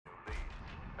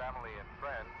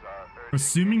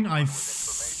Assuming I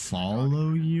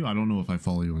follow you? I don't know if I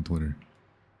follow you on Twitter.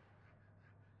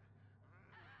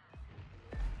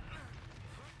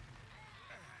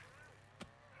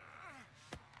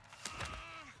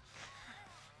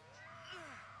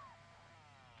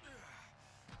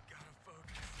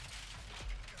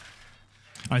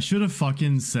 I should have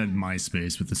fucking said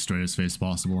MySpace with the straightest face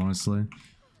possible, honestly.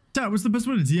 Dad, what's the best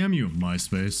way to DM you?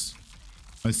 MySpace.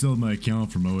 I still have my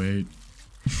account from 08.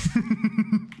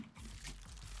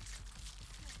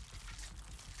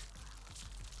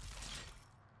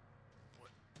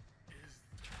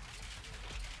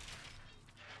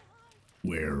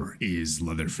 Where is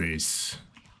Leatherface?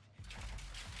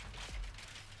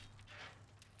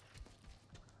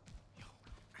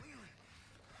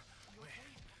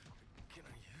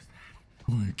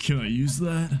 Wait, can I use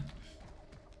that?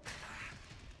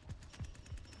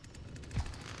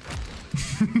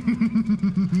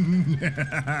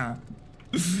 Yeah.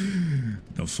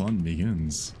 The fun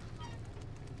begins.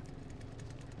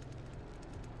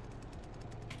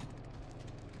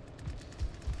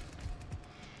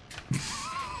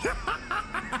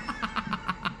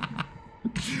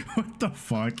 What the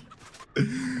fuck?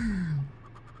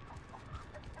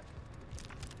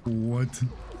 What?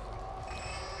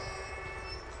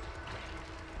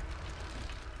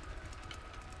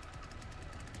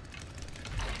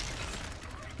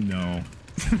 No.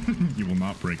 You will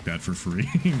not break that for free.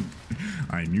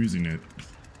 I'm using it.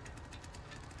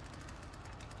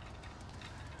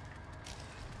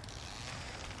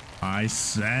 I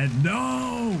said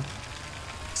no!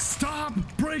 Stop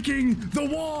breaking the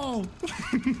wall!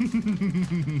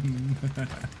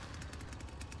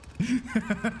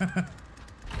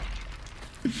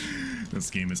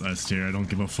 This game is S tier. I don't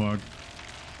give a fuck.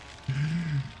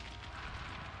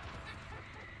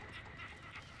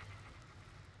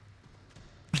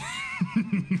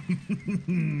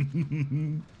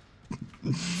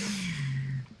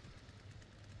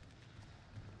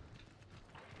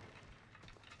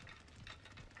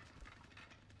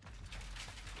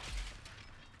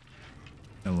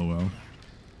 LOL.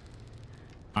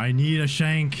 I need a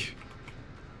shank.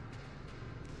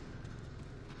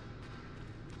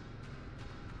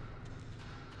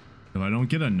 If I don't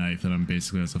get a knife, then I'm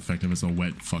basically as effective as a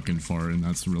wet fucking fart, and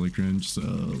that's really cringe. So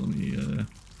let me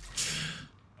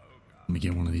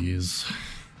get one of these.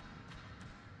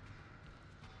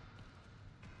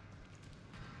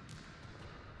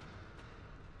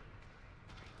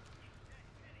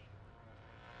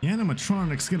 The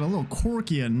animatronics get a little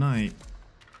quirky at night.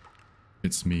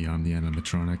 It's me, I'm the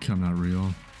animatronic. I'm not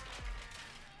real.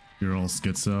 You're all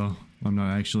schizo. I'm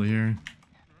not actually here.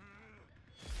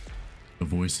 The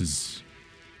voices.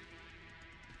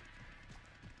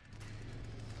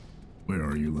 Where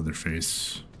are you,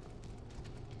 Leatherface?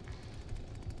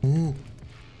 Oh.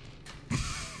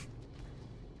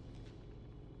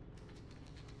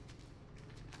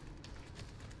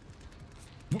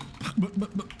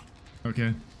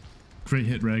 Okay. Great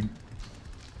hit, Reg.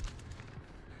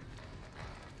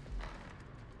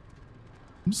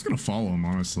 I'm just gonna follow him,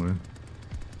 honestly.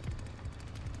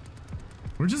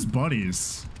 We're just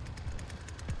buddies.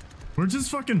 We're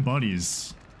just fucking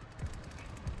buddies.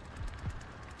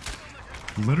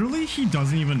 Literally, he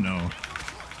doesn't even know.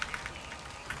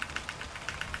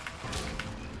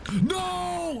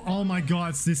 No! Oh my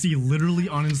god, Sissy, literally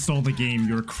uninstall the game.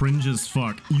 You're cringe as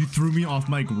fuck. You threw me off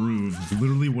my groove.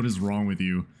 Literally, what is wrong with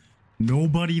you?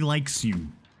 Nobody likes you.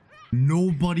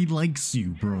 Nobody likes you,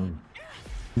 bro.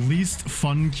 Least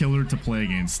fun killer to play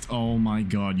against. Oh my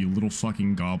god, you little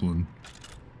fucking goblin.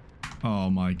 Oh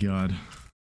my god.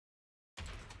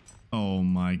 Oh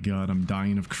my god, I'm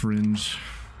dying of cringe.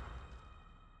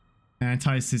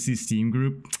 Anti-sissy Steam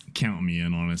group? Count me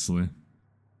in, honestly.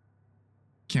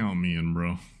 Count me in,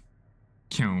 bro.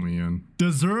 Count me in.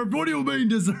 Deserved? What do you mean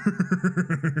deserved?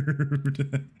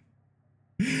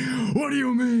 What do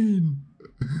you mean?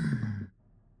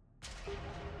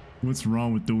 What's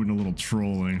wrong with doing a little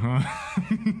trolling, huh?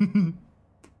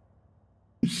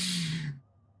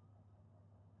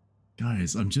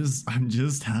 Guys, I'm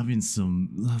just having some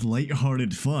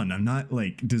lighthearted fun. I'm not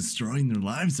like destroying their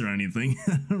lives or anything,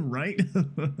 right?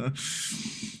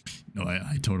 No,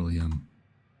 I totally am.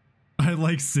 I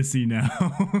like Sissy now.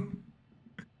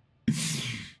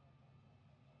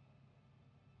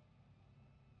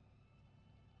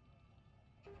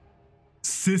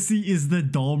 Sissy is the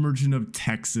doll merchant of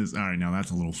Texas. All right, now that's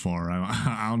a little far.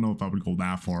 I don't know if I would go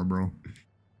that far, bro.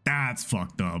 That's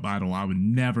fucked up. I would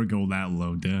never go that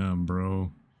low. Damn,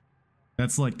 bro.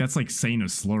 That's like saying a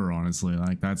slur, honestly.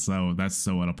 Like that's so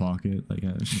out of pocket. Like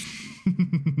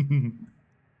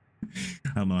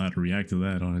I don't know how to react to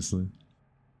that, honestly.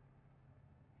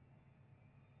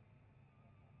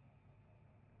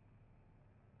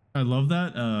 I love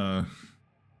that, I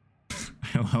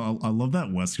love that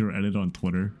Wesker edit on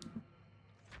Twitter.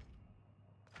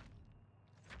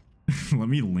 Let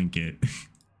me link it.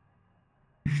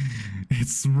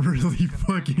 It's really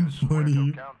fucking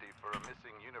funny.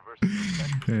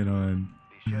 Hang on.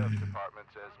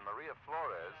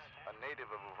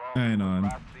 Hang on.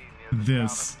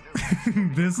 This.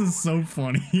 This is so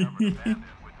funny.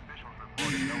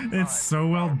 It's so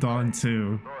well done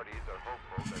too.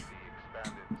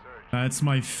 That's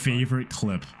my favorite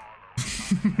clip.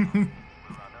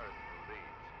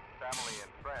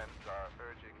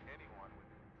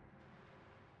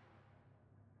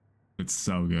 It's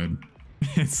so good.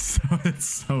 It's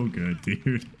so good,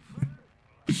 dude.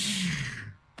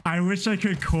 I wish I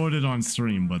could quote it on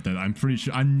stream, but that I'm pretty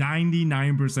sure, I'm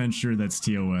 99% sure that's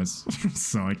TOS,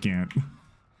 so I can't. Can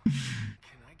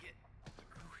I get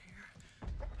through here?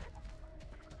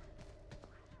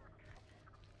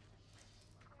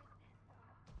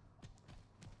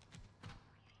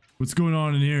 What's going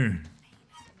on in here?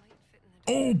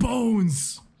 Oh,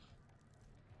 bones!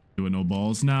 Doing no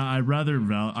balls. Nah, I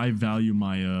value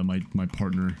my my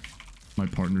partner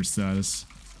status.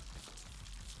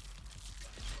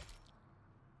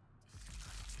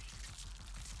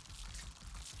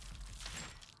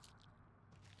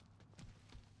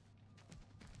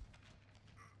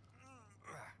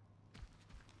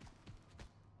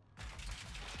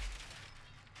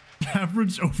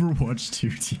 Average Overwatch 2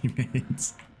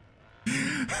 teammates.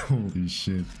 Holy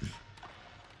shit.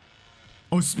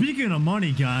 Oh, speaking of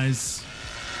money, guys,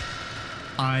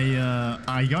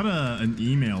 I got an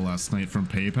email last night from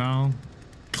PayPal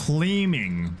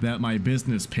claiming that my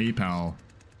business PayPal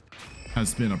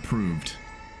has been approved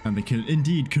and they can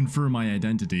indeed confirm my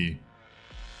identity,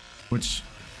 which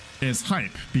is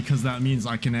hype because that means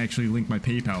I can actually link my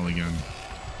PayPal again.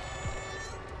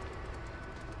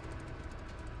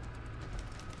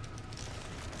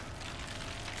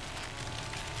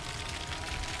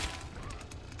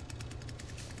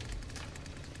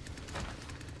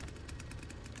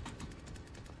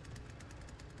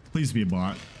 Please be a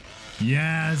bot.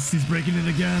 Yes, he's breaking it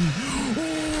again.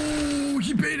 Oh,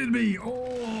 he baited me. Oh,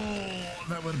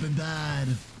 that would have been bad.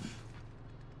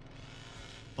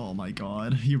 Oh my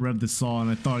god. He read the saw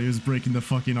and I thought he was breaking the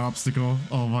fucking obstacle.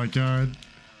 Oh my god.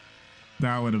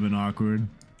 That would have been awkward.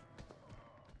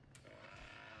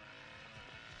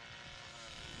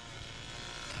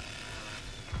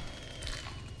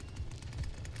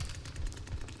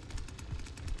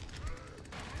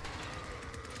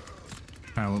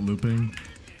 Pallet looping.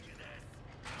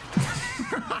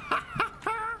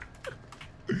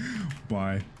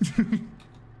 Why?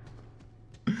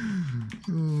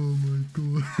 Oh my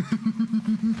god.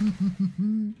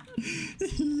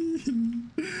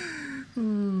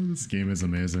 Oh, this game is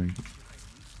amazing.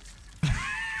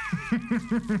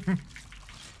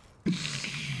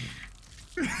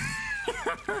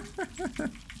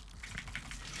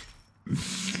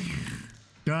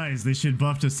 Guys, they should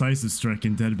buff Decisive Strike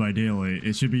in Dead by Daylight.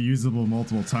 It should be usable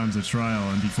multiple times a trial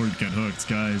and before you get hooked,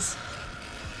 guys.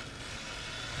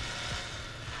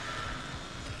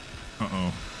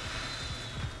 Uh-oh.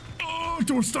 Oh,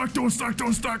 door stuck, door stuck,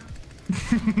 door stuck!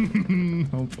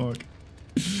 Oh, fuck.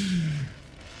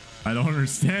 I don't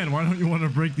understand. Why don't you want to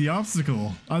break the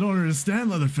obstacle? I don't understand,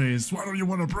 Leatherface. Why don't you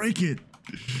want to break it?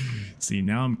 See,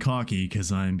 now I'm cocky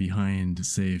because I'm behind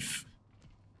safe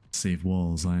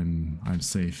walls. I'm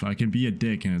safe. I can be a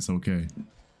dick and it's okay.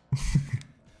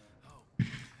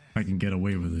 I can get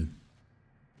away with it.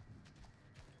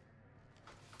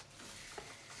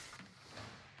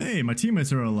 Hey, my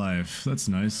teammates are alive. That's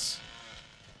nice.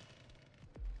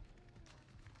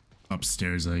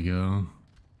 Upstairs I go.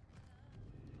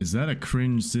 Is that a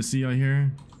cringe sissy I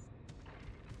hear?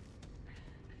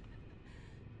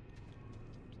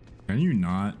 Can you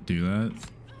not do that?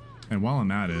 And while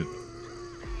I'm at it...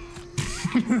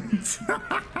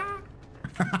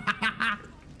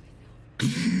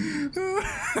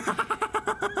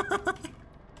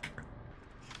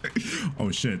 Oh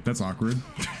shit, that's awkward.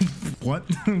 What?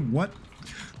 What?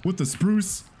 What the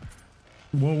spruce?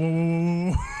 Whoa,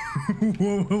 whoa, whoa,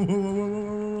 whoa, whoa, whoa, whoa, whoa, whoa,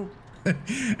 whoa, whoa. Hey,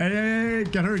 hey, hey,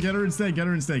 get her instead, get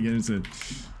her instead, get her instead.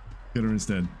 Get her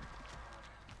instead.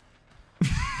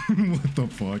 What the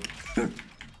fuck?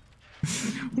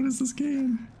 What is this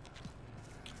game?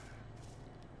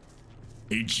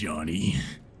 Hey, Johnny.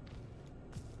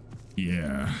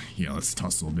 Yeah, let's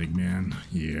tussle, big man.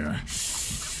 Yeah.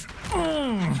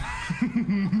 Oh!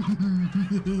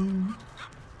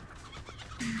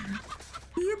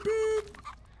 Yippee!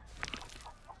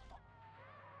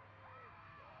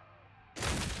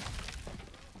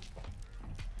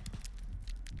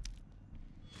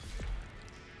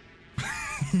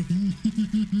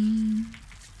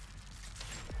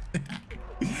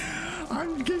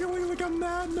 I'm giggling like a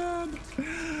madman.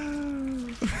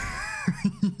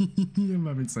 I'm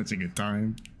having such a good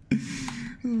time.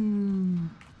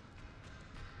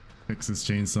 Texas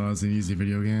Chain Saw is an easy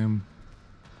video game.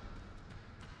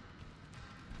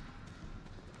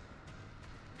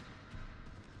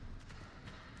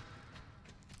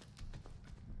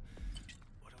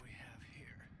 What do we have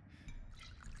here?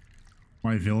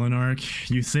 My villain arc?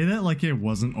 You say that like it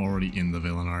wasn't already in the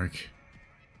villain arc.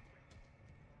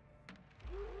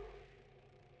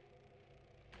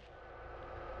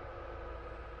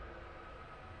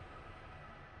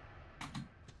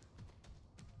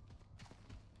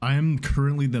 I am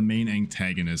currently the main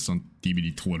antagonist on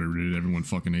DBD Twitter, dude. Everyone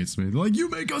fucking hates me. They're like, you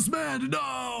make us mad!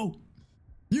 No!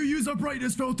 You use a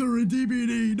brightness filter in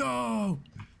DBD! No!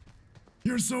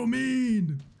 You're so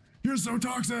mean! You're so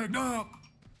toxic! No!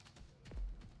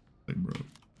 Like, bro.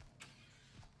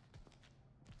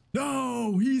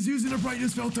 No! He's using a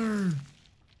brightness filter! Better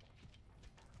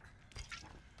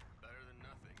than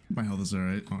nothing. My health is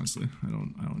alright, honestly. I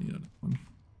don't need it.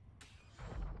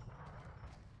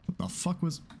 What the fuck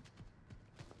was...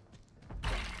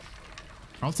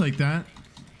 I'll take that.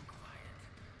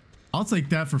 I'll take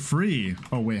that for free.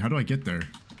 Oh wait, how do I get there?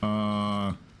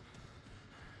 How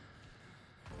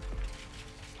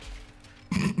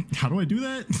do I do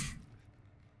that?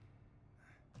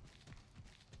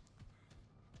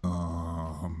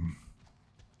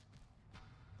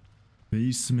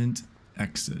 Basement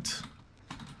exit.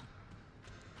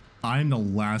 I'm the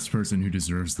last person who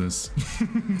deserves this.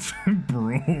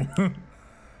 Bro.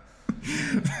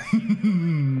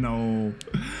 No.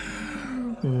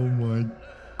 Oh my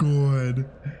god.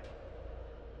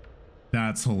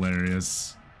 That's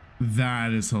hilarious.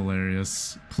 That is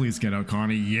hilarious. Please get out,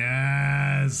 Connie.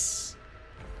 Yes.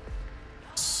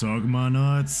 Suck my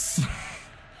nuts.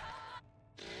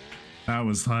 That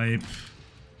was hype.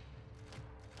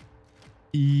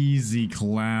 Easy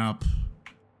clap.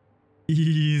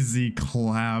 Easy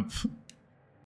clap.